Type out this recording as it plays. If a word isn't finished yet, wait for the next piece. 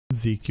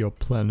Zeke, your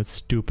plan is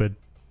stupid.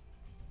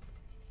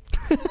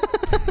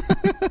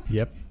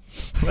 Yep.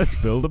 Let's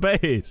build a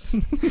base.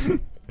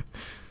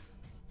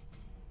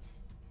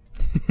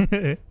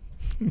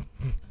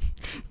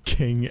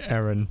 King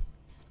Aaron.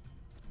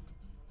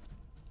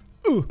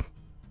 Ooh.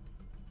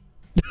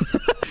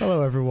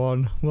 Hello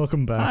everyone,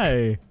 welcome back.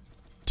 Hi.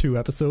 To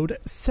episode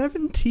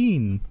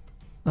 17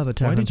 of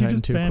Attack Why on did you Titan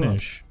just 2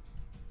 vanish?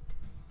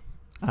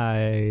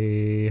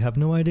 I have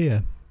no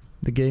idea.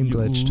 The game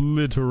glitched. You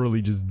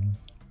literally just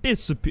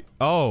disappeared.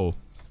 Oh.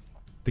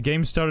 The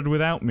game started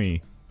without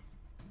me.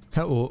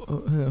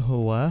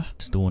 What?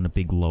 It's doing a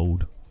big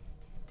load.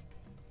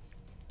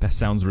 That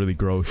sounds really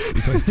gross.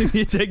 If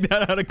you take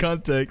that out of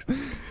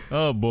context.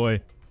 Oh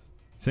boy.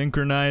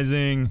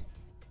 Synchronizing.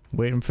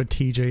 Waiting for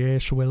TJ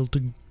Ashwell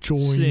to join.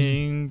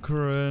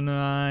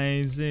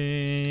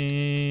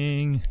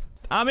 Synchronizing.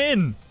 I'm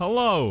in!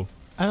 Hello!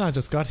 And I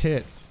just got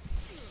hit.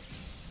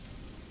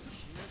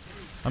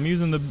 I'm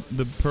using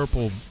the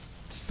purple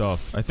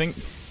stuff. I think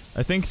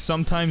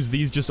sometimes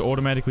these just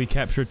automatically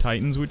capture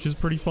titans, which is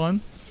pretty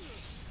fun.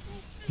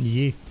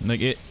 Yeah.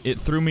 Like it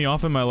threw me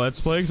off in my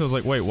Let's Play, because I was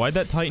like, wait, why'd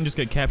that titan just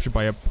get captured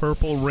by a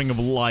purple ring of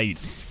light?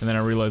 And then I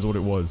realized what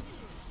it was.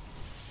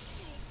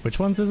 Which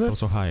ones is it?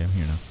 Also, hi, I'm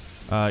here now.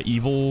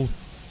 Evil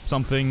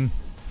something.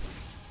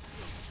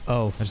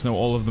 Oh. I just know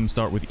all of them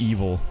start with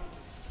evil.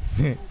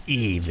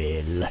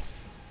 Evil.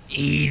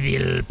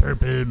 Evil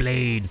purple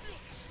blade.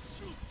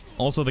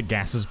 Also, the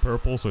gas is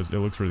purple, so it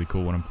looks really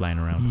cool when I'm flying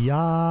around. Yeah.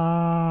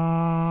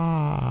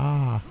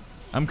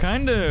 I'm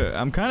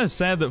kinda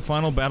sad that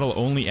Final Battle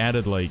only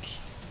added like,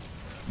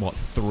 what,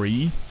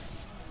 three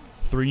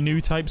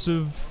new types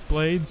of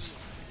blades?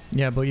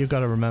 Yeah, but you've got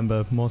to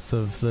remember, most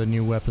of the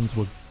new weapons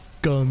were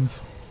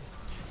guns.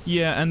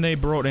 Yeah, and they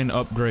brought in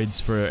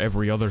upgrades for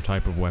every other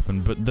type of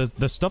weapon, but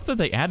the stuff that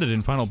they added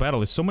in Final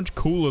Battle is so much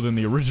cooler than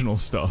the original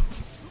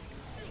stuff.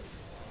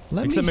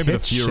 Except maybe the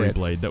Fury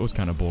Blade, that was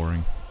kind of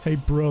boring. Hey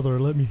brother,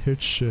 let me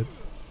hit shit.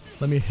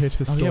 Let me hit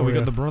Historia. Oh yeah, we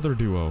got the brother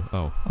duo.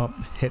 Oh. Oh,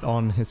 hit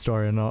on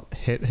Historia, not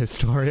hit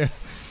Historia.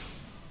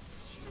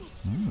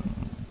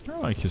 I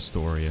like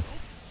Historia.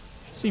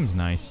 She seems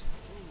nice.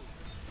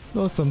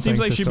 Though some Seems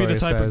like Historia she'd be the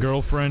type says, of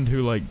girlfriend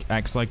who like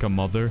acts like a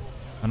mother,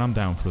 and I'm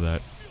down for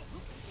that.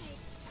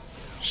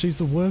 She's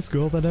the worst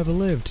girl that ever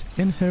lived,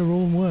 in her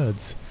own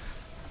words.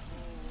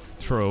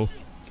 True.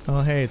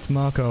 Oh hey, it's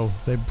Marco.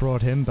 They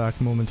brought him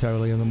back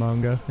momentarily in the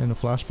manga, in a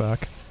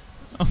flashback.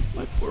 Oh,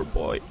 my poor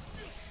boy.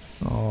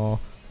 Oh.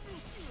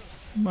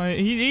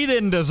 He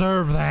didn't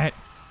deserve that.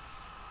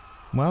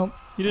 Well,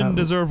 he didn't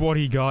deserve what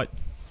he got.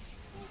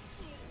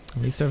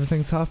 At least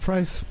everything's half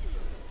price.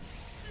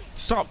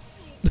 Stop.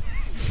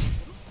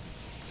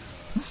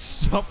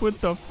 Stop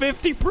with the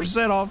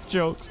 50% off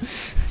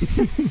jokes.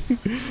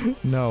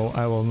 No,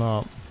 I will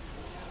not.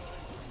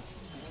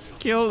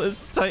 Kill this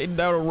titan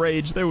out of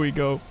rage. There we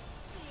go.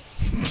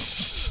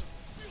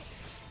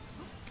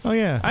 Oh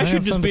yeah. I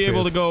should just be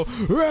able to go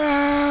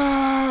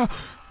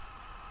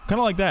kind of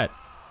like that.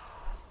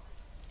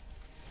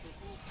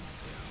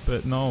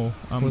 But no.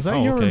 Was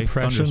that your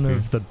impression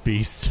of the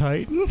Beast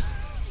Titan?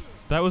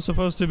 That was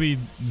supposed to be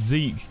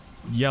Zeke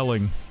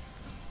yelling.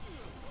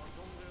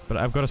 But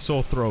I've got a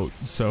sore throat,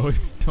 so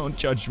don't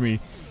judge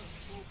me.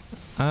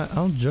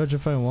 I'll judge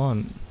if I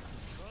want.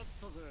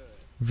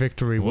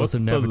 Victory was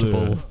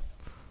inevitable.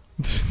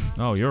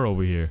 Oh, you're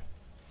over here.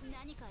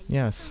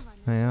 Yes,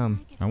 I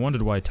am. I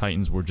wondered why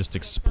titans were just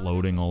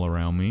exploding all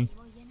around me.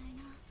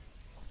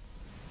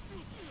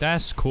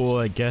 That's cool,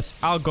 I guess.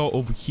 I'll go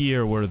over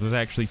here where there's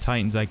actually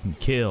titans I can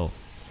kill.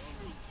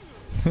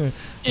 I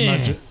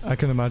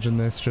can imagine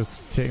this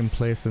just taking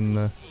place in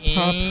the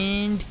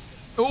paths.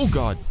 Oh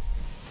god.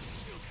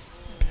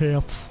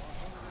 Paths.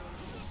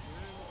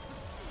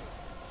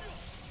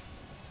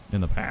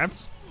 In the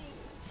paths?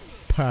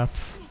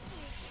 Paths.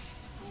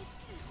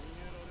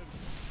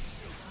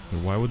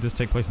 Why would this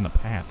take place in the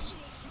paths?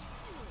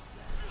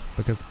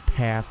 Because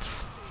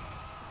paths.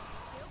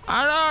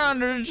 I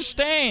don't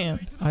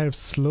understand. I have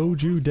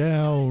slowed you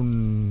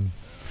down,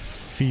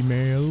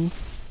 female.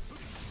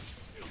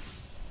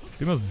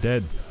 Female's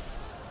dead.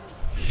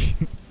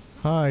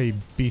 Hi,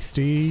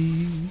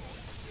 beastie.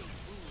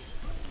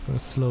 Gonna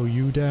slow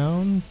you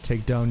down,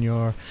 take down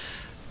your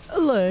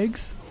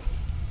legs.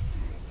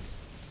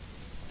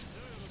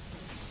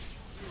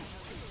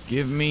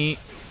 Give me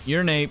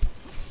your nape.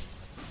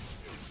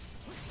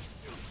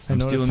 I'm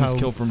stealing this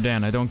kill from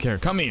Dan, I don't care.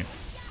 Come here!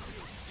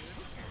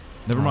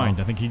 Never mind,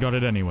 I think he got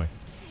it anyway.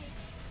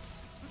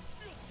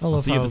 I'll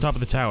see you at the top of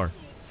the tower.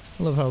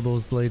 I love how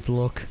those blades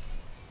look.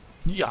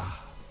 Yeah!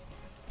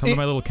 Come to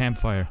my little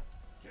campfire.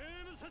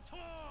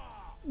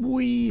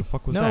 The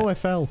fuck was that? No, I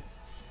fell.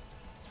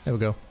 There we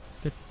go.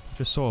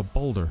 Just saw a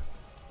boulder.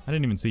 I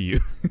didn't even see you.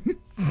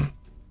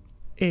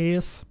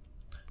 Ace.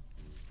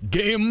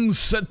 Game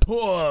set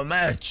tour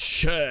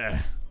match!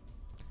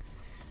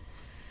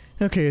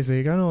 Okay,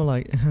 Zeke, I know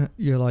like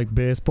you like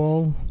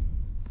baseball,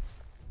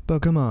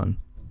 but come on.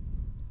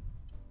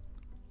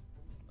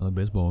 I like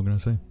baseball, what can I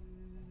say?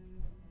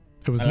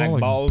 It was I more like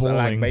like balls, bowling.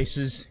 I like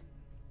bases.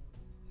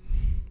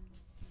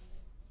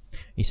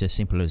 It's as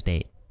simple as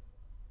that.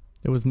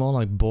 It was more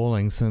like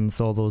bowling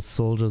since all those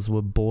soldiers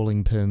were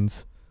bowling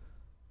pins.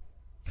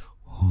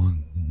 Oh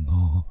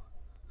no.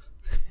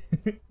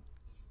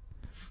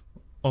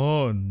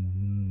 Oh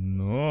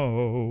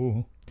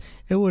no.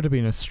 It would have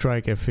been a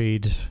strike if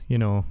he'd, you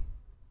know,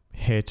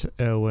 hit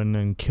Erwin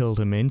and killed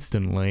him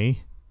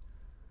instantly.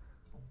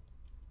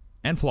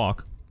 And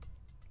Flock.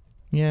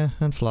 Yeah,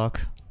 and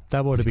Flock.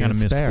 That would have been a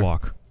missed spare.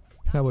 Flock.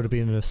 That would have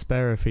been a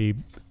spare if he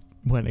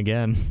went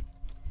again.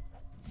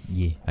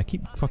 Yeah, I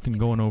keep fucking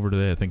going over to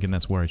there thinking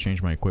that's where I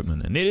changed my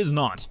equipment, and it is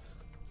not!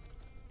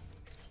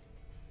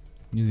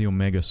 Use the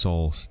Omega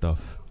Soul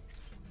stuff.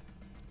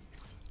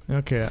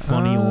 Okay,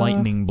 Funny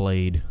lightning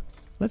blade.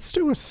 Let's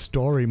do a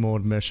story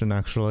mode mission,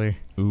 actually.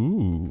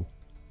 Ooh.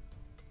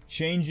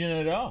 Changing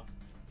it up.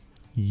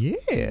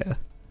 Yeah!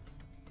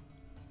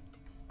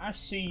 I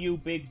see you,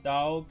 big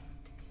dog.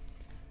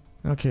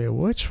 Okay,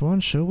 which one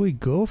should we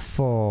go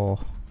for?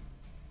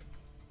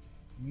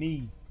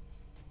 Me.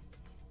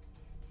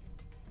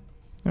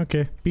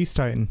 Okay, Beast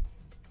Titan.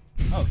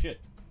 Oh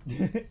shit.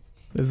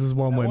 This is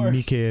one That where works.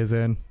 Mike is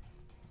in.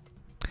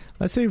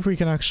 Let's see if we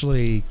can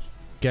actually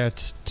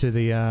get to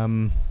the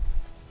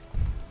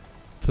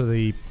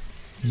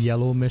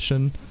yellow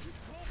mission.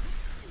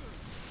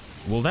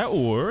 Will that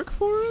work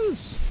for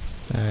us?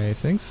 I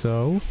think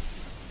so.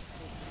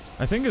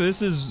 I think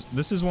this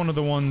is one of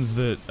the ones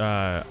that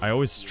I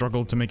always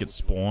struggled to make it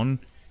spawn,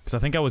 because I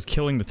think I was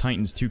killing the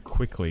Titans too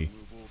quickly.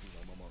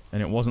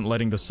 And it wasn't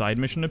letting the side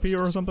mission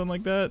appear or something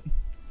like that.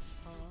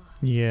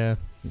 Yeah.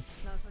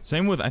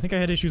 Same with, I think I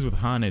had issues with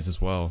Hanes as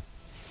well.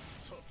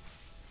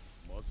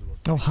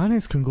 Oh,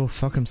 Hannes can go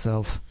fuck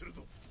himself.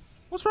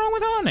 What's wrong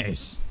with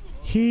Hanes?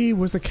 He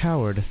was a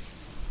coward.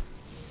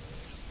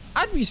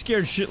 I'd be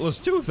scared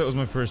shitless too if that was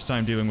my first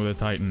time dealing with a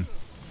Titan.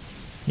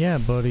 Yeah,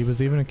 but he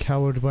was even a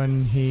coward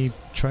when he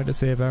tried to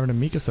save Eren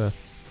and Mikasa.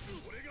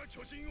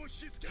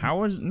 How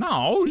was—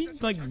 no, he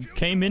like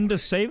came in to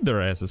save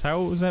their asses.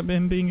 How was that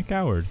him being a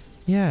coward?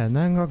 Yeah, and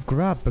then got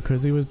grabbed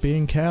because he was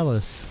being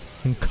careless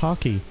and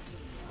cocky.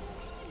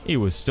 He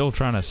was still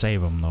trying to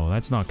save him though,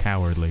 that's not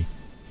cowardly.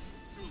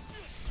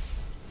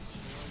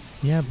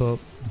 Yeah, but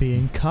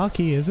being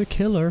cocky is a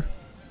killer.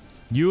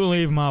 You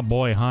leave my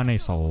boy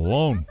Hanes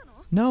alone.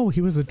 No,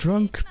 he was a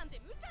drunk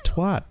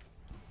twat.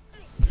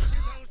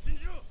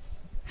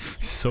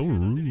 So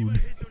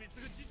rude.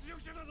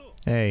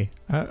 Hey,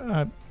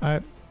 I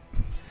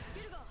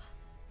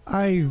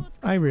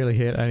really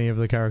hate any of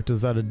the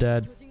characters that are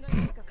dead.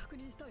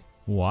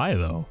 Why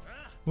though?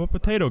 What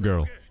Potato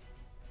Girl?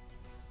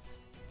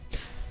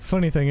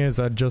 Funny thing is,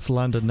 I just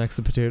landed next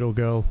to Potato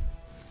Girl.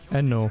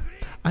 And no,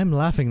 I'm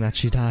laughing that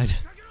she died.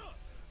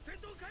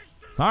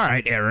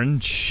 Alright,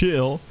 Eren,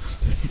 chill.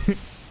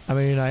 I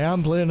mean, I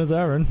am playing as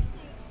Eren.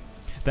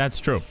 That's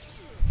true.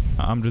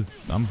 I'm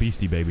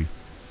Beastie Baby.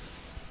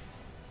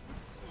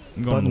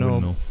 I'm But going to the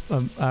no,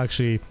 windmill. I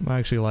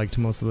actually liked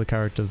most of the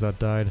characters that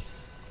died.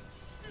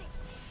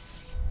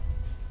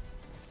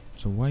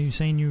 So why are you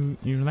saying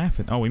you're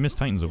laughing? Oh, we missed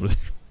Titans over there.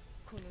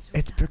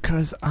 It's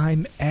because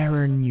I'm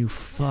Eren, you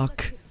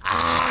fuck.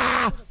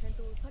 Ah!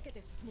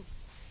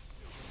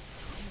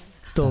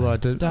 Still though, I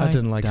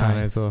didn't like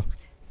Hane, so...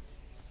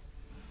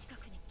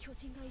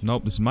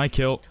 Nope, this is my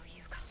kill.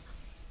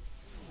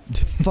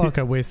 Fuck,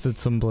 I wasted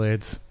some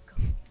blades.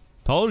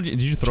 Told you,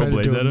 did you throw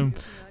blades at him?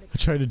 I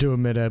tried to do a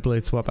mid-air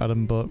blade swap at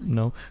him, but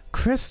no.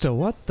 Krista,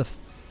 what the f—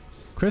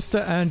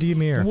 Krista and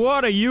Ymir.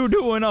 What are you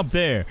doing up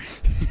there?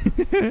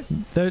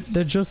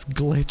 They're just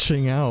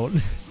glitching out.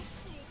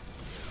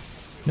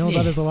 No,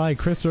 that is a lie.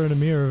 Krista and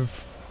Ymir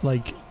have,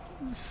 like,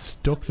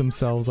 stuck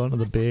themselves onto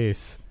the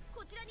base.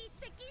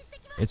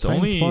 It's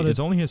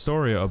only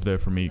Historia up there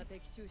for me.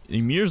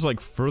 Ymir's like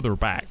further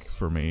back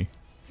for me.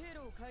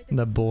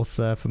 They're both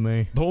there for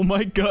me. Oh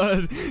my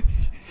god!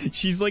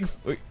 She's like,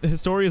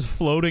 Historia's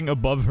floating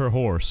above her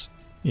horse.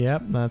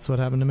 Yep, that's what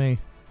happened to me.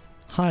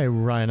 Hi,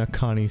 Raina,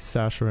 Connie,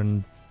 Sasha,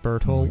 and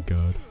Berthold. Oh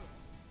my god.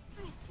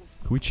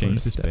 Can we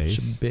change this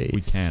base? base?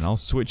 We can. I'll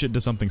switch it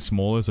to something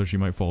smaller so she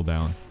might fall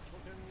down.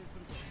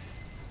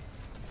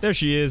 There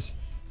she is.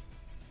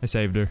 I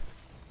saved her.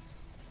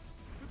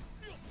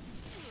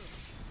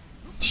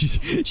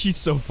 She's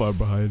so far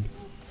behind.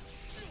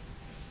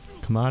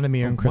 Come on,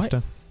 Ymir and Krista.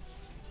 What?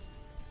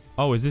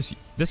 Oh, is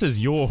this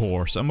is your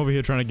horse? I'm over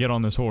here trying to get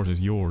on this horse.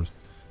 It's yours.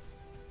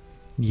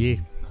 Yeah.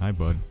 Hi,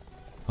 bud.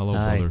 Hello,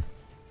 Hi. brother.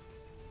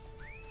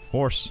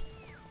 Horse.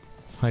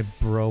 Hi,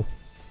 bro.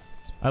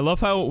 I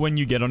love how when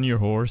you get on your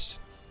horse,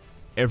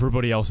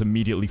 everybody else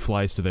immediately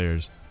flies to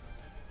theirs.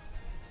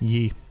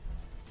 Yee.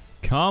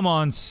 Come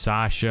on,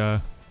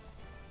 Sasha.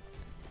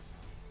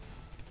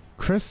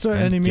 Krista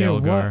and Ymir,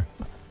 what?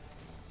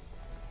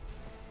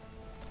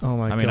 Oh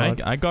my god. I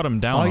mean, I got him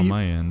down on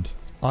my end.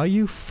 Are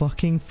you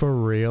fucking for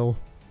real?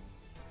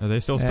 Are they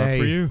still stuck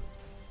for you?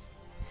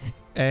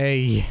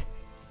 Hey.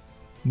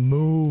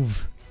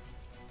 Move.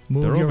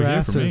 Move They're your over here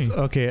asses. for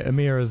me. Okay,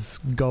 Ymir is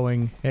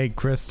going. Hey,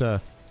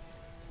 Krista.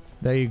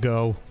 There you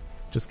go.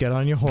 Just get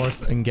on your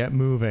horse and get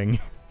moving.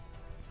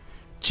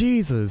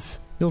 Jesus.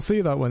 You'll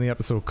see that when the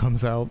episode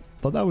comes out,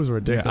 but that was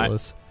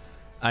ridiculous.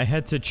 Yeah, I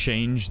had to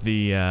change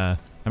the, I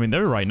mean,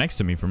 they're right next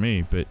to me for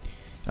me, but,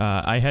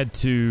 I had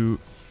to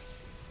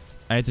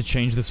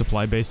change the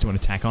supply base to an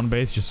attack-on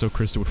base just so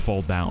Krista would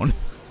fall down.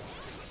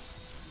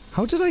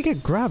 How did I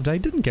get grabbed? I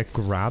didn't get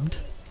grabbed.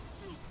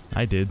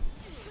 I did.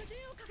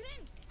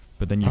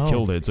 But then you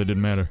killed it, so it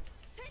didn't matter.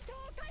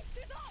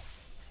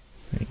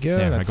 There you go,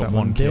 yeah, that's I got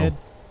one kill.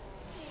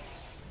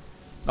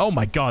 Oh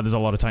my god, there's a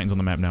lot of Titans on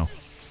the map now.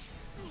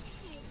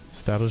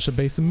 Establish a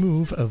base and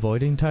move,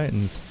 avoiding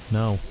Titans.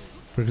 No,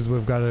 because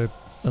we've got to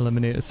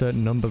eliminate a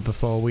certain number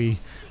before we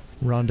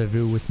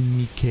rendezvous with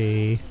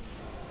Mike.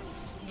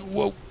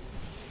 Whoa.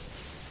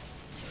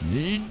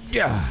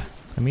 Yeah.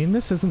 I mean,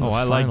 this isn't the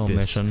final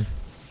mission.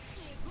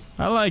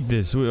 I like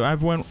this. I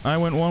went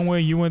one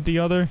way, you went the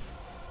other.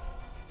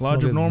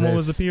 Lodge of Normal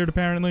has appeared,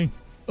 apparently.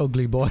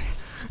 Ugly boy.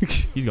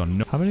 He's got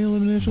no... How many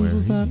eliminations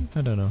was that?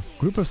 I don't know.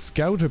 Group of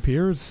scout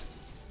appears.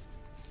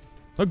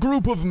 A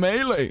group of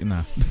melee!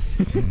 Nah.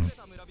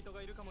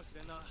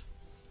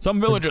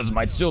 Some villagers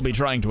might still be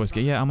trying to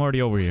escape. Yeah, I'm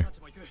already over here.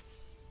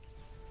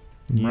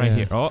 Yeah. Right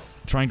here. Oh,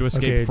 trying to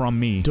escape from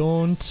me.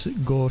 Don't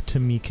go to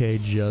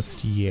Mike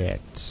just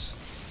yet.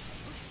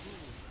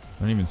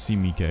 I don't even see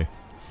Mike.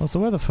 Oh, so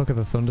where the fuck are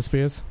the Thunder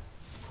Spears?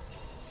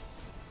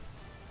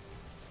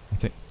 I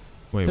think...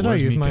 Wait, did I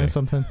use Mike? mine or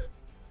something?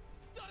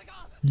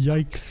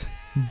 Yikes.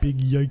 Big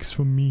yikes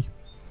from me.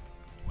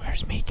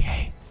 Where's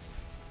Mike?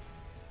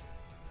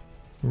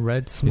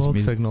 Red smoke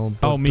signal.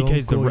 Oh,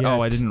 Mike's the...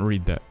 Oh, I didn't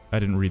read that. I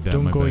didn't read that.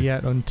 Don't go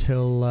yet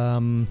until,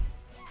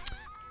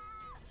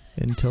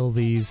 until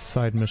these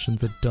side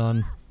missions are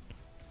done.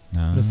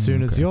 As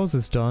soon as yours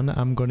is done,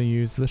 I'm going to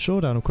use the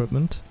showdown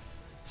equipment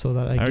so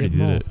that I get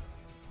more. Did it.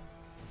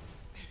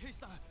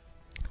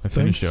 I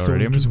finished it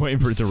already. I'm just waiting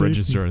for it to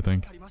register, I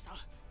think.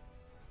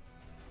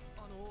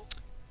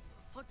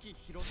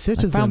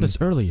 Citizen. I found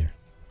this earlier.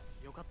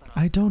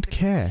 I don't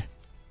care.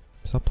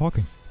 Stop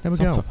talking. There we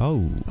go.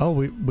 Oh,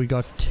 we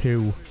got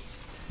two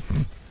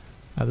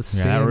at the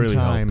same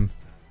time.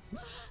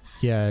 Helped.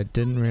 Yeah, it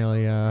didn't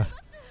really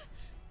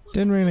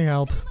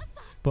help,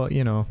 but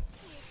you know.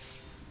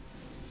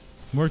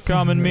 We're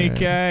coming, Mike.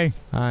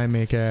 Hi,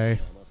 Mike.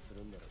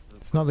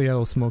 It's not the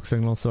yellow smoke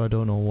signal, so I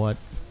don't know what.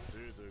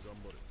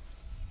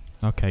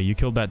 Okay, you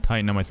killed that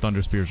Titan and my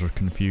Thunder Spears are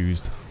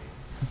confused.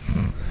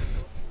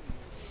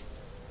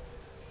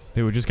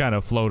 They were just kind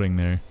of floating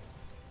there.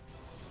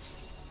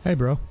 Hey,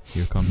 bro.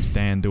 Here comes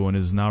Dan doing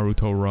his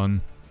Naruto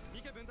run.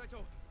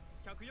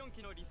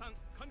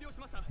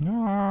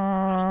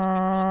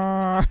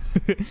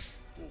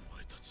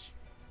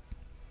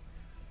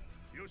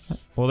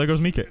 Well, there goes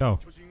Mike. Oh,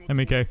 hey,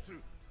 Mike.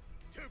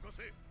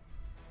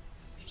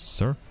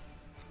 Sir?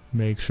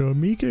 Make sure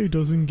Mike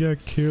doesn't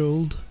get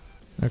killed.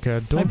 Okay, I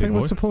don't think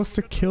we're supposed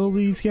to kill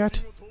these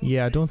yet.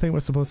 Yeah, I don't think we're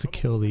supposed to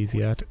kill these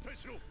yet.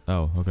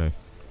 Oh, okay.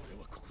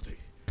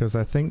 Because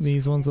I think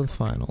these ones are the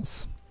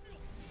finals.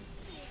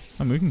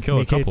 I mean, we can kill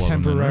a couple of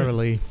them.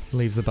 Temporarily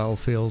leaves the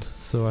battlefield,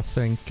 so I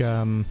think,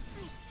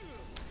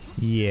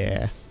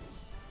 yeah.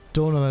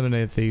 Don't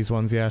eliminate these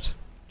ones yet.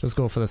 Just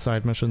go for the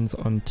side missions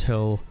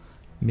until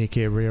Mike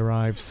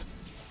re-arrives.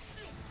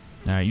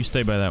 Alright, you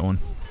stay by that one.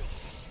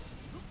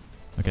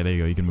 Okay, there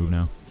you go. You can move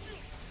now.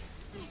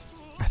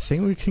 I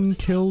think we can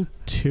kill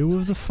 2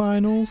 of the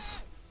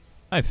finals.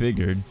 I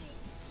figured.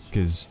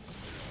 Because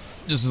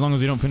just as long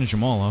as we don't finish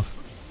them all off.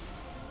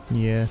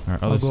 Yeah.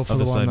 Alright,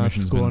 other side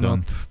mission's been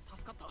done.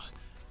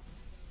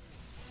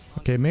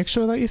 Okay, make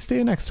sure that you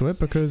stay next to it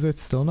because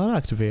it's still not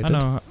activated. I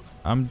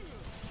know.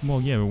 Well,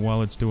 yeah,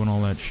 while it's doing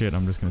all that shit,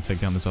 I'm just gonna take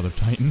down this other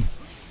Titan.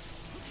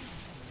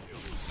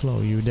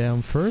 Slow you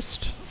down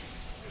first.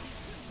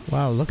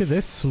 Wow, look at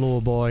this slow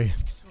boy.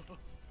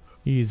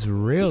 He's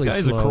really slow. This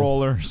guy's a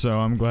crawler, so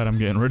I'm glad I'm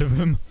getting rid of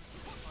him.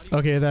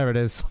 Okay, there it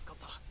is.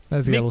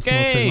 There's the yellow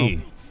smoke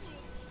signal.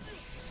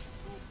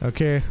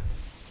 Okay.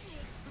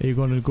 Are you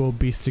going to go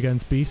beast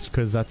against beast?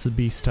 Because that's a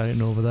beast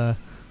Titan over there.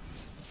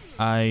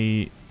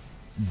 I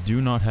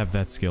do not have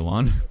that skill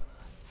on.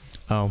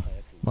 Oh.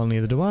 Well,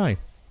 neither do I.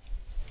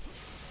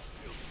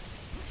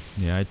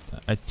 Yeah,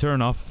 I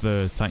turn off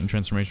the Titan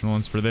transformation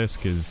ones for this,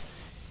 because...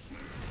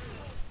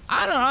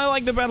 I don't know, I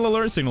like the battle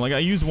alert signal. Like, I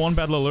used one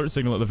battle alert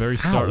signal at the very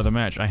start of the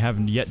match. I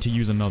haven't yet to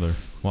use another.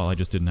 Well, I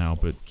just did now,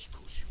 but...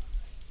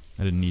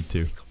 I didn't need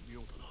to.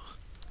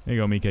 There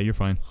you go, Mike, you're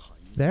fine.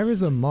 There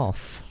is a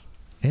moth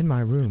in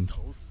my room.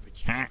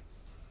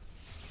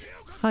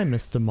 Hi,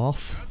 Mr.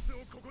 Moth.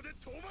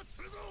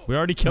 We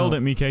already killed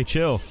it, Mike,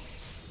 chill.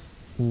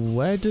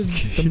 Where did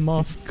the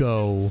moth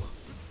go?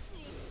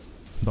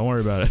 Don't worry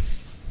about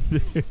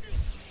it.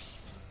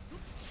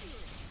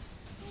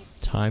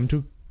 Time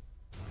to...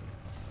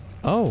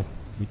 Oh,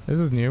 this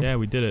is new. Yeah,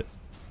 we did it.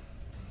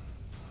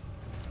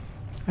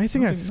 I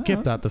think I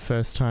skipped that the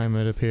first time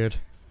it appeared.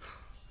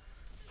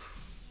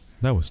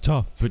 That was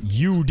tough, but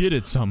you did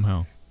it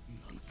somehow.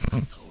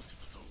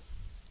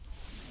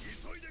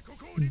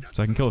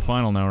 So I can kill the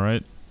final now,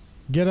 right?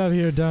 Get out of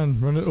here, Dan.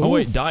 Run it. Oh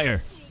wait,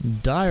 Dire.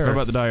 Dire. What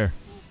about the Dire?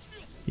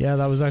 Yeah,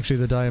 that was actually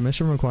the Dire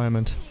mission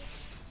requirement.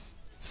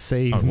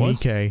 Save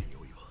Mike.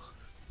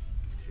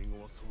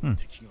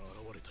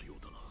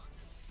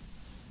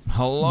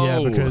 Hello.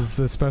 Yeah, because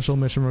the special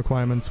mission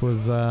requirements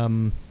was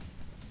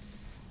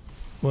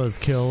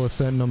kill a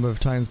certain number of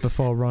times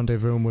before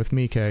rendezvous with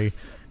Mike,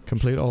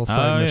 complete all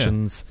side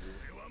missions,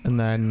 and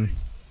then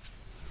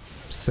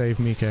save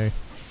Mike.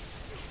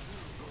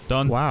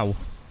 Done. Wow,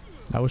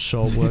 that was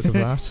short work of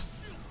that.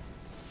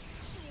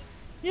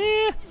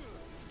 Yeah.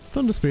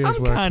 Thunder Spears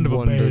work kind of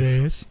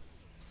wonders.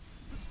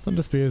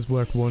 Thunder Spears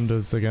work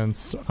wonders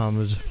against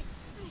armored.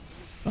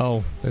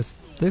 Oh, this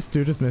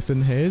dude is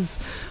missing his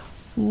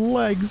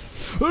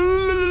legs.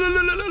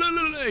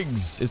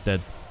 Legs is dead.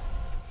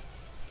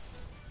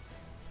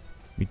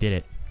 We did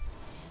it.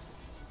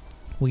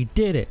 We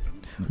did it.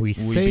 We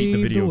saved beat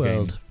the video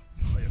world.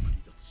 Game.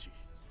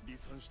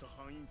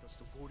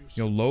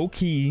 Yo, low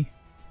key.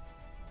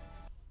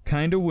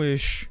 Kinda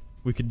wish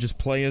we could just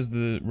play as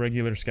the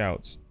regular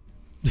scouts.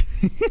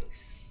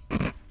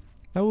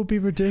 That would be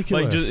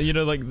ridiculous. Like, just, you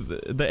know, like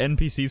the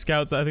NPC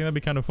scouts. I think that'd be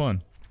kind of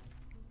fun.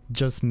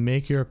 Just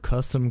make your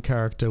custom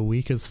character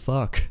weak as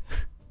fuck.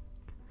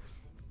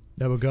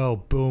 There we go.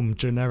 Boom.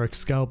 Generic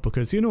scout,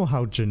 because you know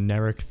how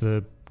generic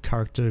the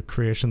character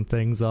creation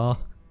things are.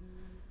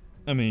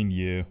 I mean,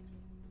 yeah.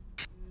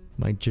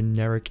 My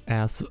generic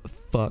ass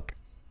fuck.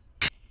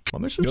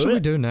 What mission should we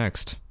do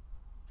next?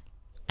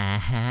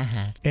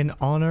 In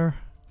honor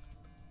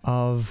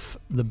of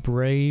the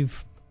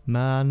brave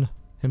man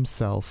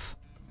himself.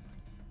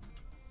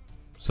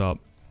 Sup?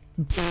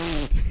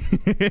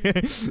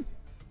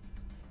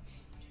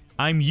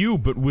 I'm you,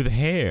 but with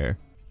hair.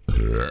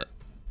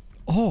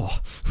 Oh.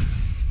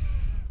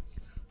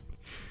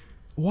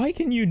 Why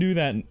can you do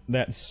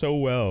that so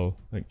well?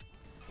 Like,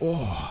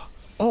 oh.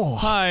 Oh.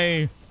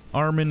 Hi,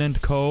 Armin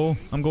and Co.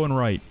 I'm going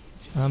right.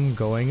 I'm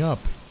going up.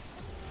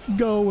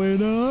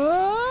 Going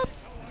up.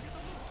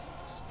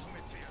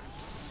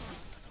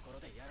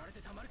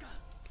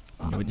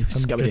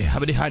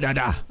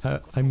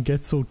 I'm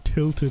get so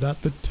tilted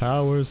at the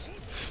towers.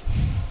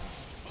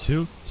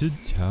 Tilted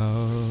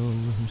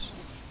towers.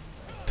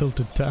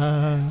 Tilted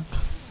tower.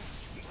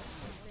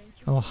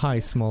 Oh, hi,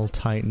 small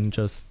titan,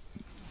 just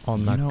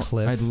on that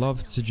cliff. I'd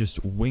love to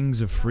just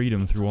wings of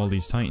freedom through all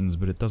these titans,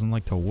 but it doesn't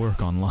like to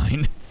work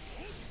online.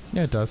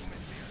 Yeah, it does.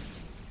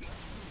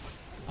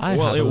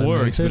 Well, it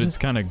works, but it's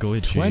kind of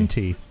glitchy.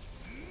 20.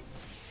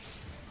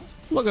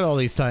 Look at all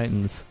these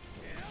titans.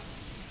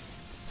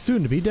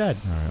 Soon to be dead.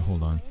 Alright,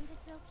 hold on.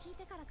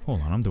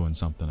 Hold on, I'm doing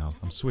something else.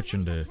 I'm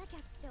switching to...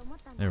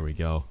 There we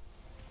go.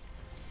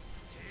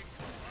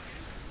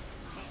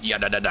 Yeah,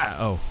 da da da.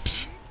 Oh.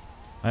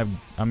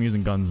 I'm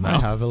using guns now.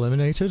 I have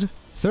eliminated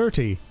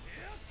 30.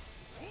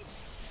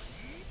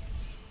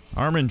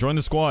 Armin, join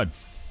the squad.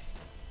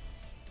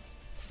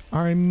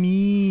 I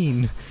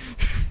mean...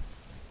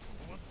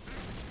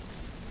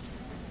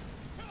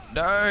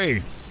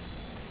 Die!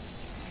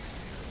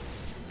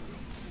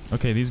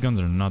 Okay, these guns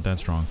are not that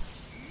strong.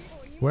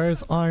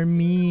 Where's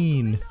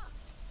Armin?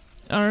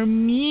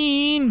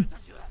 Armin!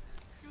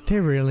 They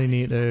really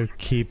need to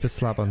keep a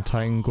Slap on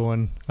Titan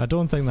going. I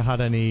don't think they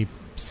had any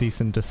cease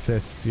and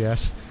desists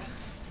yet.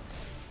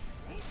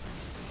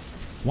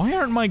 Why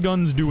aren't my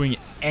guns doing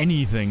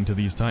anything to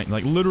these titans?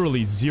 Like,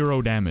 literally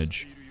 0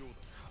 damage.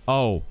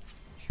 Oh.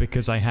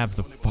 Because I have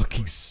the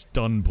fucking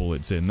stun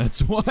bullets in,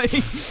 that's why.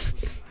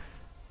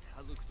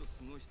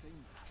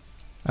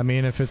 I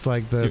mean, if it's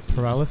like the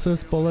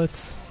paralysis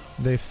bullets,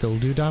 they still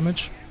do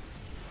damage.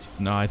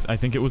 No, I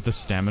think it was the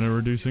stamina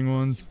reducing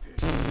ones.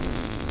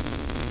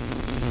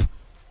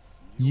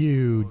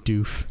 You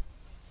doof.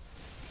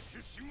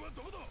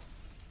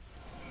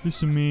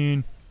 Listen,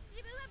 man.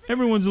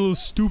 Everyone's a little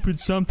stupid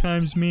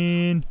sometimes,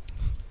 man.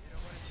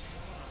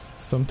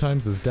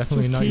 Sometimes it's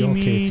definitely It's not okay, your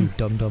case, you man.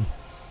 dum-dum.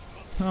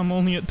 I'm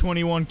only at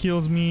 21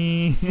 kills,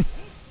 me.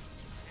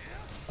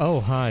 Oh,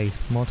 hi.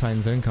 More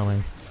titans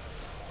incoming.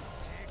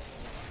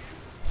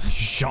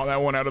 Shot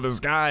that one out of the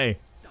sky.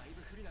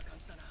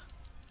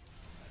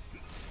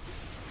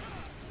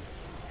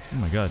 Oh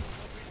my god.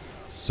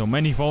 So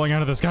many falling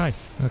out of the sky.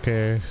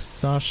 Okay,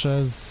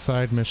 Sasha's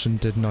side mission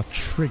did not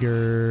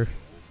trigger.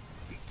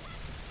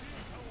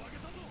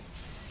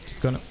 She's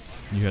gonna...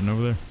 You heading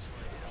over there?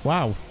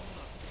 Wow.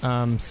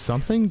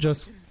 Something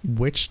just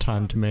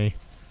witch-timed me.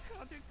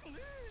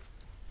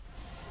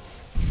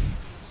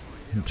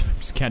 I'm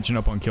just catching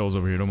up on kills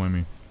over here, don't mind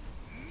me.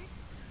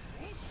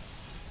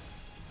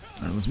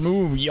 Alright, let's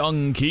move,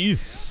 young Keith.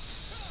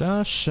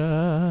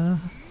 Sasha.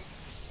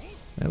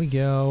 There we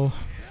go.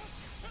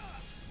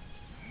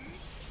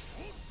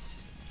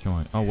 Come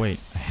on. Oh wait,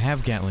 I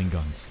have Gatling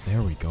guns.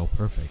 There we go,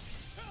 perfect.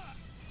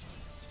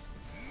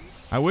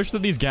 I wish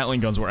that these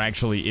Gatling guns were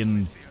actually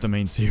in the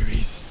main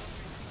series.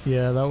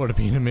 Yeah, that would have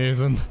been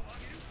amazing.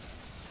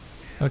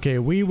 Okay,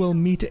 we will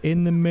meet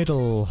in the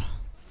middle.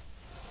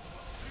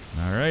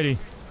 Alrighty.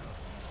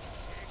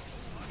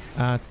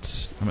 I'm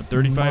at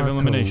 35 Marco.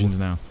 eliminations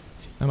now.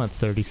 I'm at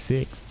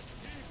 36.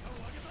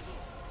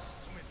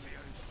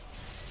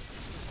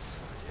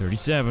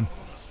 37.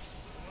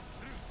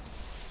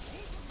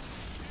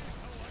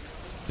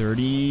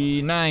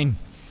 39.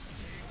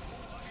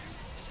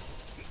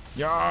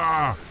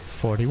 Yeah!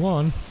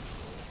 41.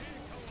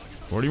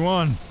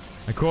 41.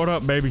 I caught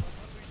up, baby.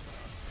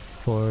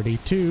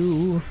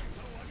 42.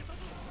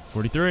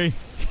 43.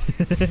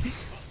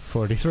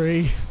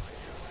 43.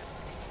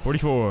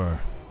 44.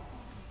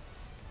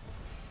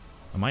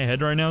 Am I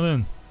ahead right now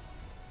then?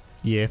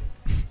 Yeah.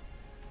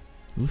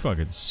 We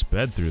fucking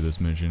sped through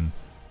this mission.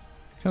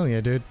 Hell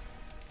yeah, dude.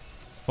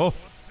 Oh!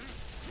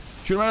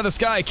 Shoot him out of the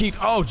sky, Keith!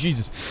 Oh,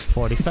 Jesus!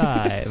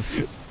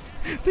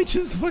 45. They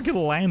just fucking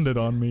landed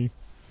on me.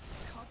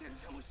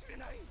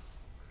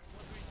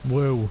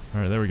 Whoa.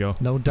 Alright, there we go.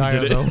 No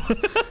dire though.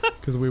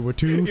 Because we were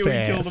too fast. We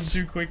killed him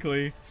too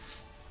quickly.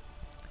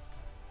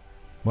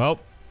 Well.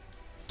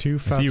 Too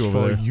fast you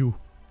for there. you.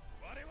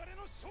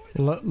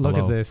 Look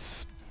at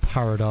this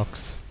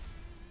paradox.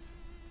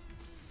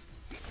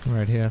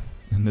 Right here.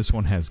 And this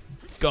one has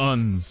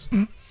guns.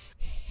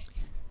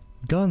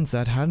 Guns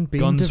that hadn't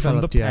been Guns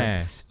developed from the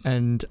yet. past.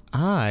 And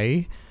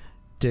I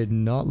did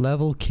not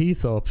level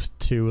Keith up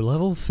to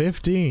level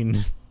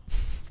 15.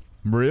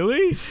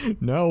 Really?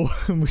 No,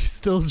 we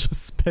still just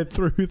sped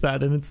through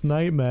that and it's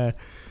nightmare.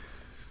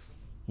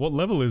 What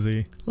level is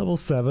he? Level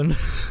 7.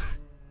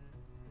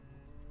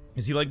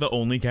 Is he like the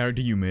only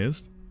character you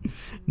missed?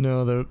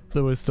 No,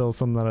 there was still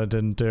some that I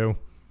didn't do.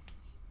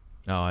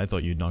 Oh, I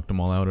thought you'd knocked them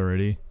all out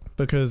already.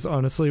 Because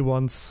honestly,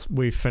 once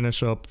we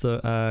finish up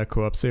the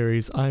co-op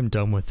series, I'm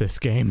done with this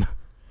game.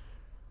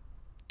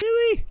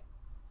 Really?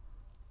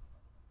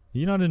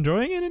 You not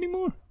enjoying it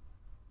anymore?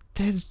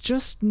 There's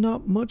just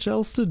not much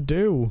else to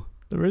do.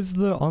 There is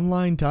the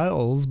online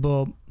titles,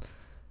 but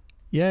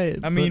yeah.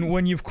 I mean,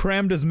 when you've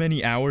crammed as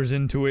many hours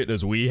into it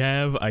as we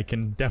have, I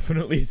can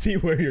definitely see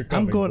where you're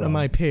coming from. I'm going to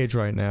my page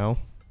right now,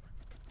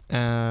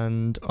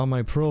 and on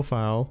my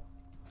profile,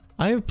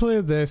 I have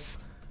played this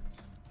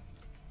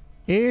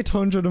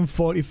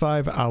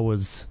 845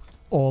 hours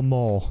or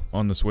more.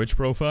 On the Switch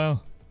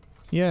profile?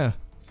 Yeah.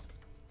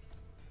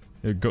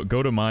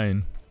 Go to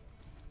mine.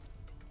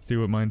 See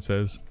what mine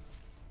says.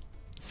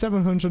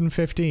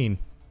 715.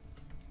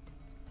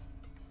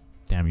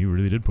 Damn, you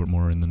really did put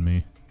more in than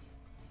me.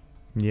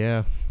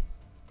 Yeah.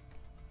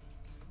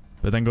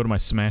 But then go to my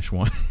Smash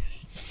one.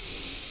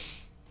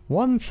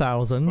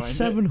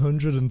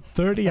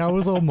 1,730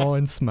 hours or more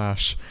in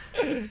Smash.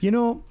 You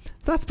know,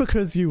 that's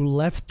because you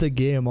left the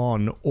game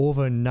on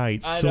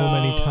overnight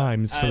many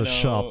times for the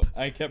shop.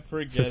 I kept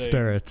forgetting. For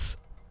spirits.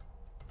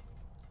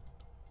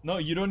 No,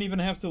 you don't even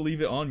have to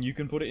leave it on. You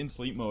can put it in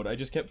sleep mode. I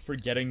just kept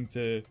forgetting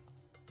to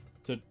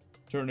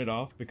turn it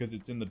off because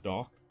it's in the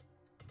dock.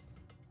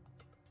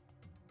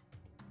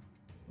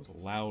 That was a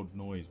loud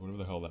noise, whatever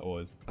the hell that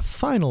was.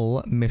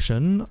 Final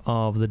mission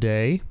of the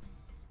day.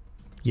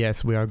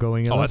 Yes, we are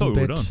going a little bit.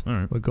 We were done. All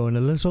right. We're going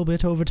a little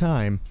bit over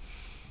time.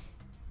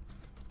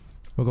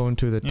 We're going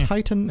to the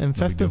Titan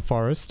Infested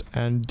Forest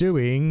and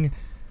doing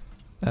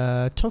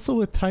Tussle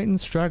with Titan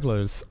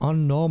Stragglers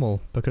on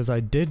normal because I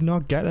did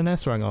not get an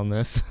S rank on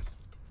this.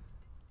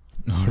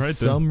 For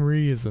some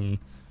reason.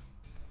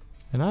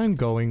 And I'm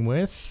going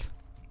with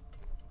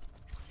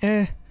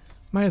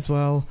might as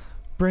well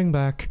bring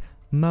back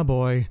my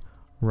boy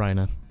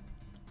Reiner.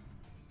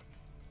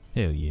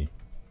 Hell yeah.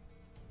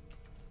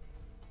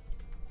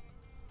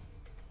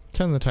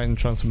 Turn the Titan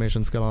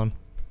transformation skill on.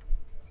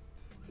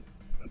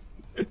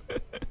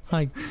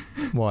 Hi.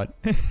 What?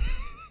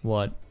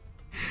 What?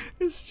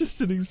 It's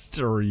just an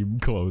extreme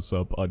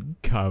close-up on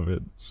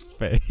Kevin's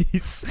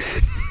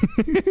face.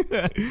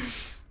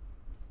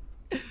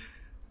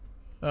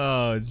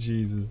 Oh,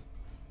 Jesus.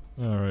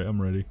 Alright, I'm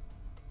ready.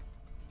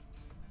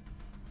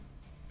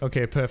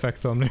 Okay, perfect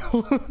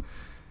thumbnail.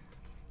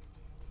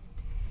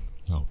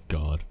 Oh,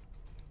 God.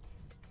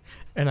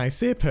 And I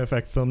say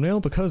perfect thumbnail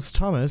because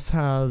Thomas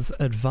has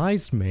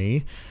advised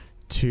me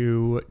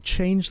to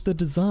change the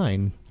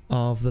design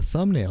of the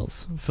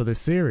thumbnails for this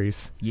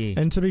series. Yeah.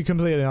 And to be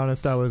completely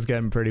honest, I was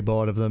getting pretty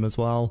bored of them as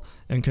well.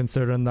 And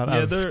considering that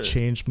I've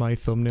changed my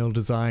thumbnail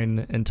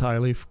design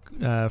entirely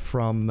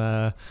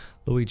from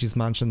Luigi's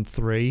Mansion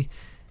 3.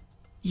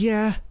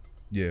 Yeah.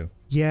 Yeah.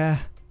 Yeah.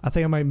 I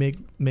think I might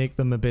make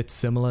them a bit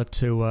similar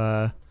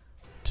to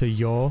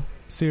your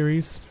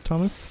series,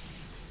 Thomas.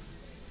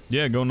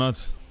 Yeah, go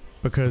nuts.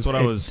 Because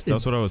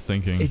that's what I was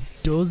thinking. It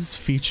does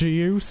feature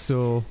you,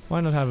 so why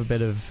not have a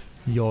bit of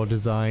your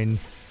design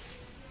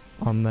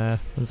on there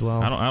as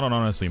well? I don't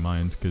honestly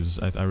mind because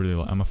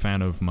I'm a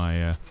fan of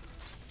my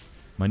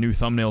my new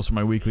thumbnails for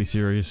my weekly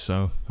series,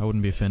 so I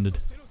wouldn't be offended.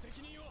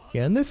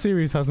 Yeah, and this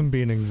series hasn't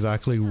been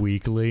exactly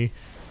weekly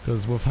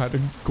because we've had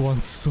to go on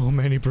so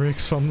many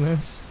breaks from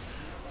this.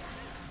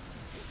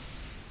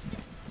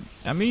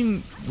 I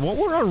mean,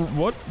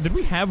 what did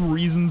we have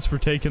reasons for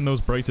taking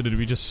those breaks, or did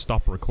we just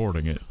stop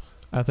recording it?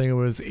 I think it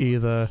was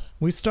either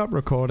we stopped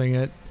recording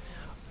it,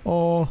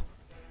 or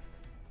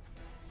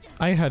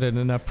I had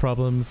internet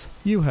problems,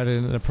 you had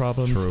internet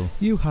problems, True.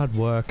 You had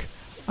work,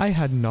 I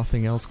had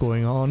nothing else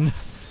going on.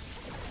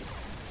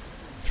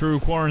 True,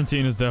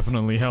 quarantine has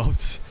definitely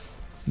helped.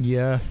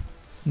 Yeah,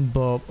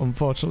 but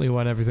unfortunately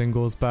when everything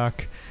goes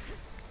back,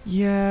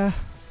 yeah,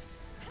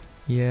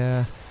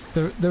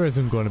 there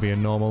isn't going to be a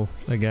normal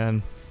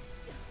again.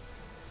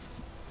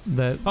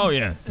 That oh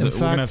yeah, we're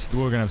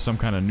gonna have some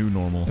kind of new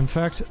normal. In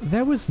fact,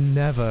 there was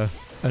never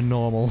a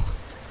normal.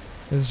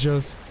 It's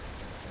just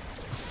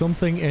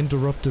something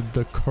interrupted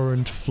the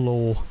current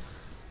flow,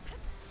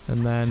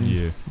 and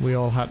then we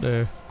all had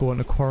to go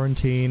into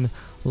quarantine,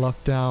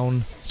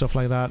 lockdown, stuff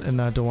like that.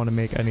 And I don't want to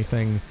make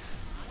anything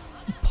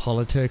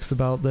politics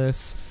about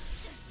this.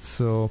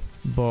 So,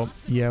 but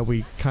yeah,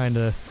 we kind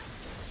of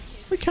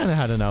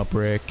had an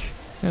outbreak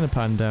and a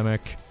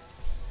pandemic.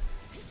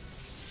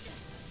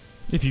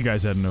 If you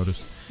guys hadn't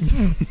noticed.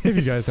 If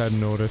you guys hadn't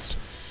noticed.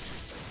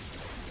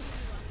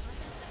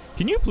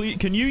 Can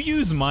you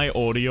use my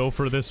audio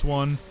for this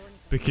one?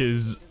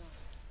 Because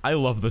I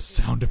love the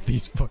sound of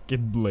these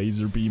fucking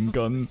laser beam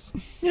guns.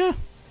 Yeah.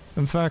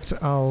 In fact,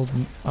 I'll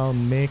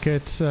make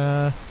it so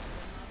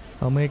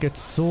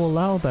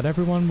loud that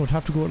everyone would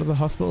have to go to the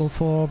hospital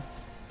for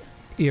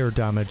ear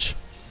damage.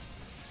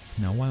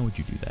 Now, why would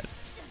you do that?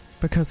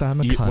 Because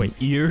I'm a cunt. Wait,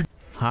 ear?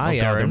 Hi,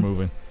 God, Aaron. they're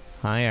moving.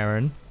 Hi,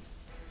 Aaron.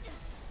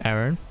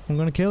 Aaron, I'm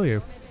gonna kill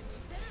you.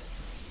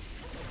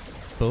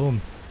 Boom.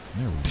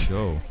 There we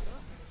go.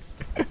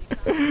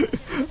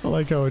 I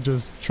like how it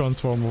just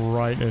transformed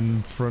right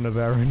in front of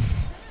Aaron.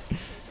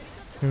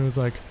 It was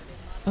like,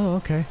 oh,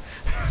 okay.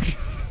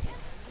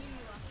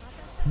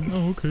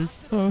 Oh, okay.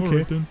 Oh, okay.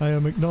 Right, then. I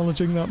am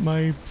acknowledging that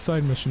my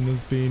side mission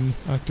has been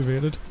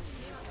activated.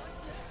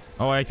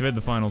 Oh, I activated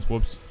the finals.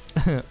 Whoops.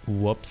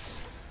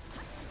 Whoops.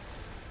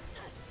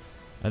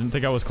 I didn't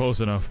think I was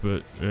close enough,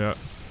 but yeah.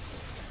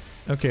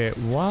 Okay,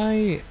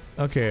 why?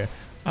 Okay,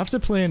 after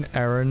playing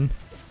Aaron,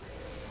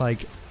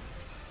 like,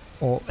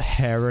 or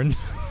Heron,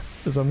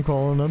 as I'm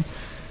calling him.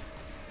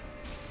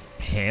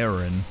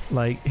 Heron.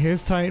 Like,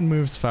 his Titan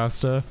moves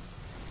faster,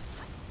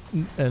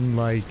 and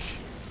like,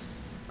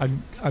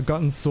 I've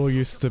gotten so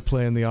used to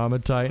playing the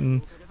Armored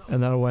Titan,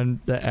 and then I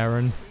went to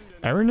Aaron.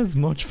 Aaron is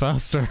much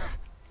faster.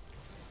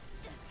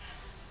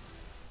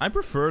 I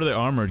prefer the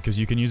Armored because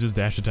you can use his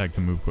dash attack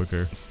to move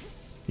quicker.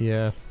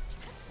 Yeah.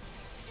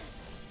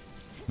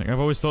 Like, I've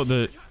always thought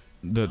that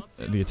the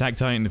attack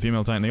Titan, the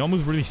female Titan, they all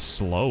move really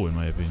slow in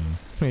my opinion.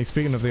 Hey,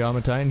 speaking of the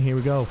Armored Titan, here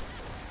we go.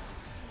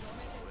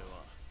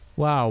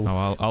 Wow.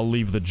 Oh, I'll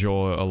leave the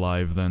jaw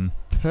alive then.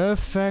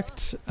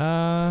 Perfect,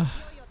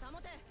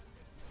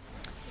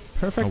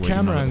 perfect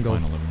camera angle.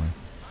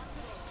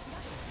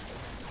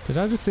 Did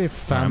I just say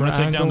camera angle? I'm gonna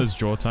take down this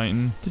jaw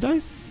Titan.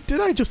 Did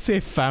I just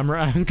say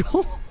camera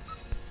angle?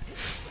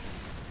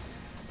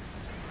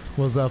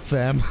 What's up,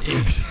 fam?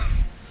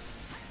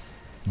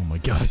 Oh my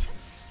god.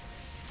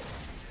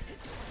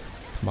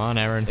 Come on,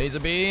 Aaron. Laser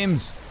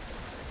beams!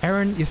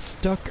 Aaron, you're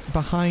stuck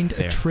behind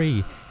a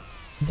tree.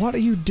 What are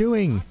you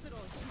doing?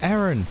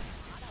 Aaron!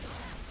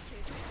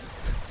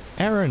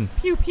 Aaron!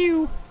 Pew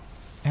pew!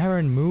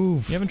 Aaron,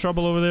 move! You having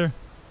trouble over there?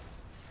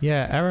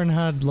 Yeah, Aaron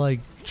had, like,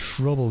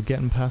 trouble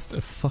getting past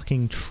a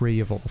fucking tree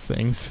of all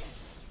things.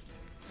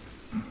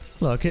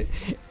 Look,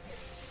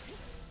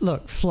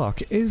 look,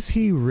 Flock, is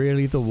he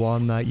really the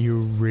one that you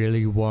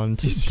really want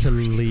to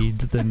lead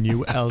the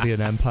new Eldian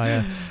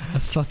Empire? A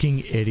fucking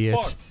idiot.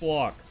 Fuck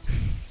Flock.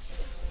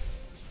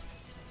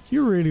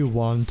 You really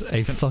want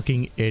a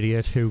fucking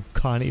idiot who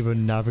can't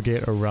even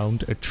navigate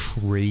around a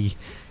tree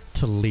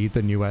to lead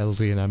the new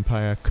Eldian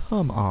Empire?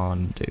 Come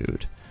on,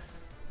 dude.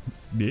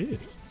 Yes.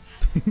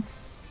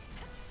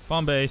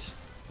 Bomb base.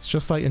 It's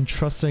just like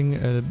entrusting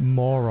a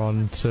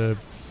moron to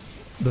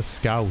the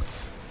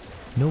scouts.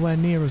 Nowhere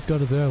near as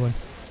good as Erwin.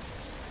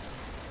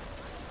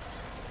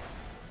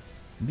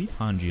 Leave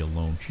Hanji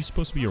alone. She's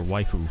supposed to be your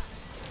waifu.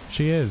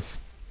 She is.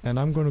 And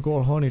I'm gonna go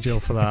to honey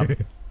jail for that.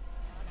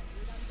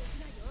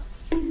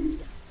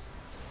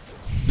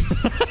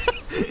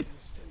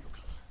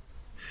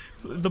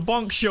 The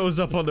bonk shows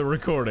up on the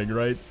recording,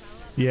 right?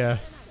 Yeah.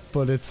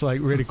 But it's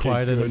like really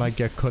quiet and good. it might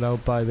get cut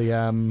out by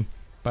the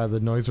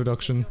noise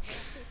reduction.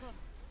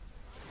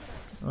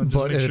 Just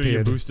but make sure you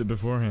appeared. boost it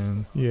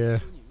beforehand. Yeah.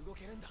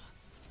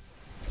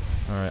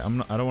 Alright,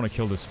 I don't want to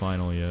kill this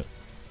final yet.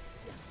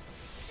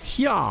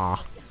 Yeah.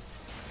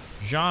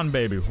 Jean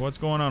baby, what's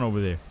going on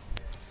over there?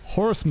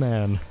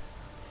 Horseman.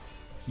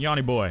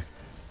 Yanni boy.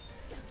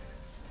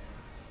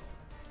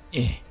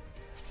 Yeah.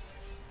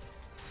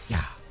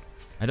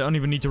 I don't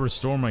even need to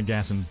restore my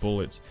gas and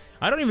bullets.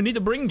 I don't even need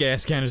to bring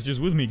gas canisters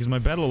with me because my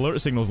battle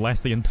alert signals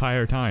last the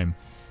entire time.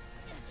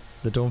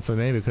 They don't for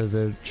me because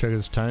it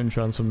triggers Titan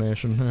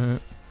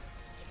transformation.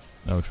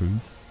 Oh, true.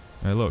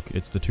 Hey, look,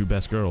 it's the two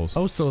best girls.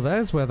 Oh, so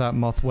there's where that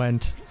moth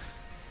went.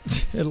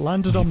 It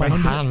landed on my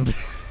hand.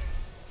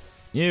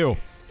 Ew.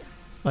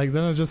 Like,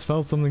 then I just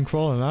felt something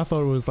crawling. I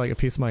thought it was like a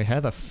piece of my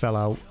hair that fell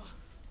out.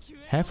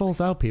 Hair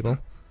falls out, people.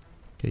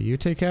 Okay, you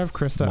take care of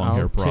Krista. Long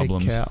hair I'll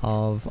problems. take care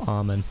of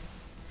Armin.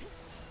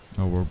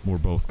 Oh, we're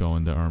both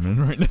going to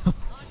Armin right now.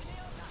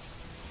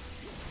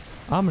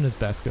 Armin is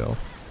best girl.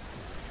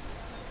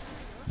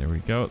 There we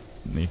go.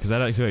 Because that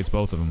activates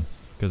both of them.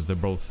 Because they're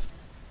both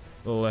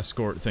little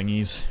escort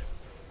thingies.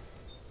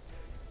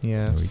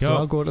 Yeah, There we so go.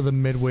 I'll go to the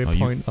midway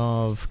point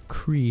of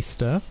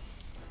Krista.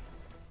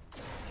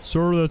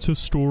 Sir, that's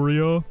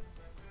Astoria.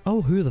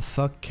 Oh, who the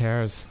fuck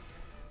cares?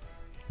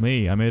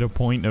 Me, I made a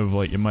point of,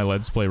 like, in my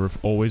Let's Play,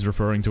 always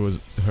referring to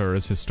her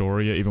as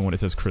Historia, even when it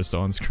says Krista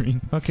on screen.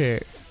 Okay.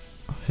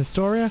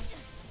 Historia?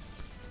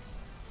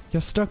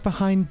 You're stuck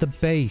behind the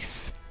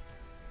base.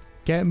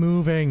 Get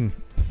moving.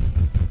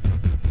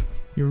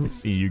 I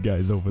see you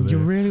guys over there. You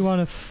really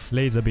want to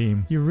laser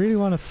beam. You really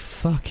want to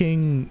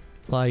fucking,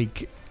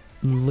 like,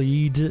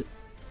 lead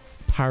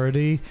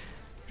parody?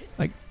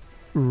 Like,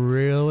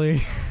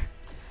 really?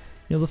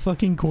 You're the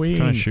fucking queen. I'm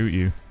trying to shoot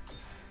you.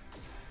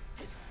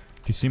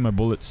 Do you see my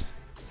bullets?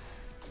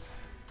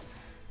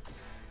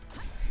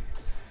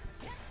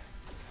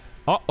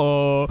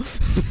 Uh-oh!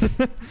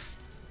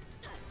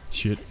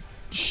 Shit.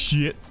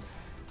 Shit.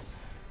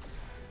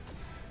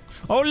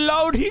 Oh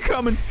Lord, he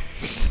coming!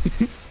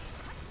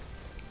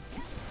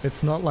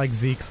 It's not like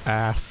Zeke's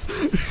ass.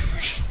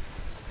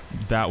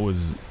 That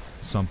was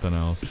something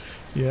else.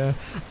 Yeah.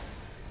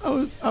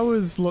 I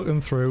was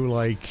looking through,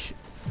 like,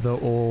 the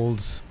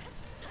old,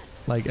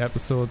 like,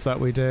 episodes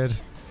that we did.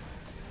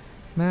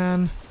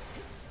 Man.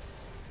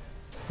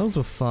 Those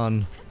were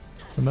fun.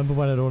 Remember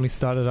when it only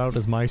started out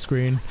as my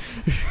screen?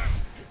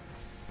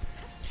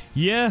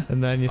 Yeah.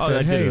 And then you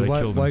said, hey,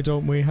 why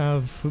don't we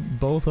have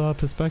both our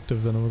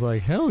perspectives? And I was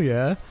like, hell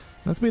yeah.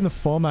 That's been the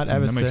format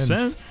ever since. That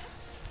makes sense.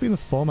 It's been the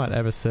format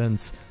ever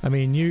since. I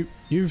mean,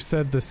 you've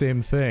said the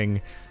same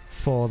thing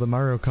for the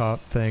Mario Kart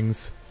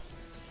things.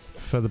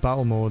 For the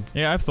battle mode.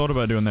 Yeah, I've thought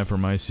about doing that for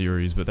my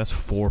series, but that's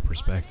 4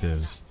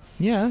 perspectives.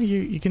 Yeah,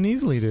 you can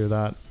easily do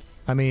that.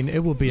 I mean, it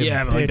will be a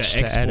bitch like the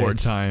to export edit.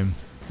 time.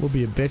 Will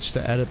be a bitch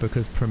to edit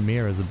because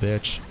Premiere is a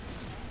bitch.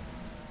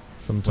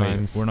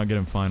 Sometimes. Wait, we're not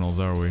getting finals,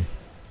 are we?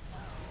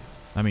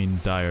 I mean,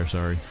 Dire,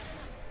 sorry.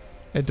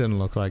 It didn't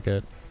look like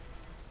it.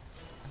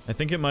 I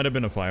think it might have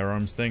been a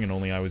firearms thing and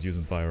only I was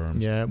using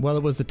firearms. Yeah, well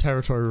it was the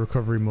territory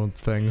recovery mode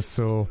thing,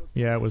 so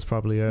yeah, it was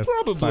probably a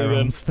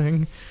firearms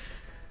thing.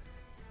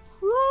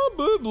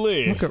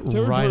 Probably. Look at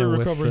territory Rhino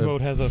recovery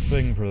mode has a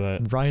thing for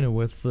that. Rhino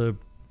with the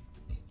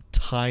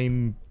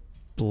time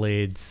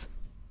blades.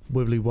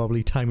 Wibbly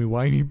wobbly timey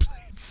wimey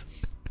blades.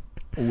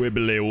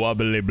 Wibbly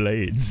wobbly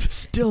blades.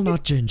 Still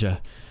not ginger.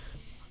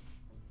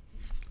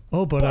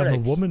 Oh, but I'm a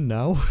woman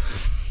now.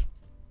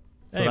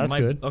 So hey, that's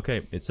good.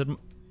 Okay,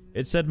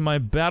 it said my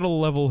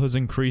battle level has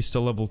increased to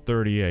level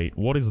 38.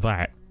 What is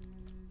that?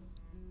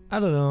 I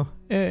don't know.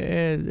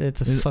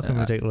 It's a fucking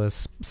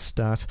ridiculous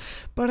stat.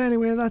 But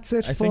anyway, that's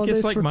it for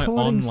this like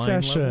recording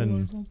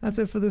session. That's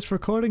it for this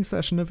recording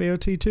session of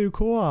AOT2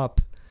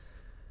 Co-op.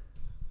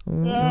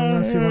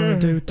 Unless you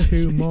want to do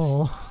 2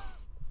 more.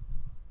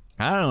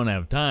 I don't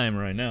have time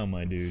right now,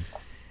 my dude.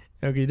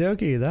 Okie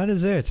dokie, that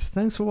is it.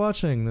 Thanks for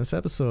watching this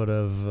episode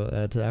of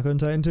Attack on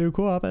Titan 2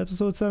 Co-op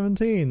episode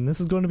 17. This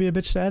is going to be a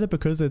bitch to edit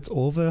because it's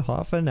over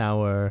half an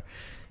hour.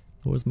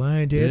 It was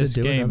my idea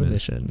to do another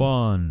mission.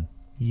 Fun.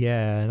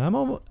 Yeah, and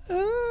I'm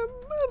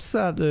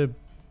sad to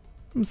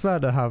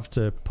have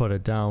to put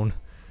it down.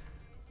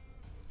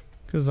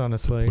 Cause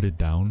honestly, put it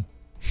down.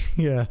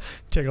 Yeah,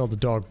 take out the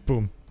dog.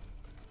 Boom.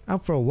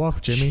 Out for a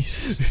walk, Jimmy.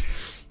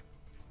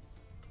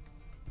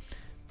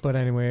 But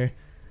anyway,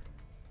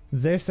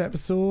 this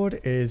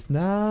episode is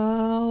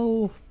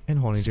now in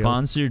Hornyfield.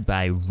 Sponsored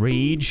by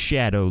Raid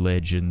Shadow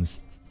Legends.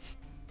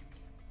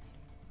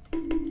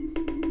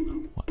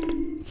 What?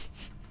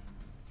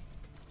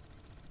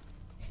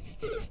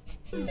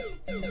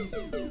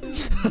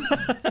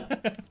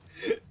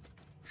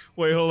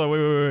 Wait, hold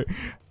on,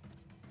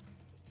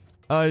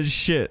 wait.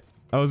 Shit.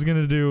 I was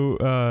gonna do,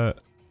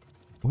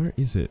 where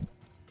is it?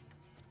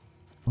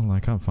 Hold on,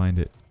 I can't find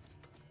it.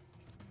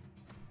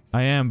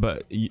 I am,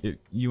 but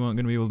you aren't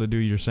gonna be able to do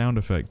your sound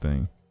effect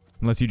thing.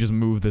 Unless you just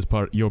move this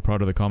part, your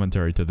part of the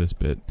commentary to this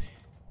bit.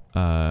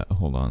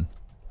 Hold on.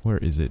 Where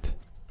is it?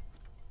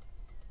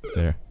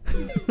 There.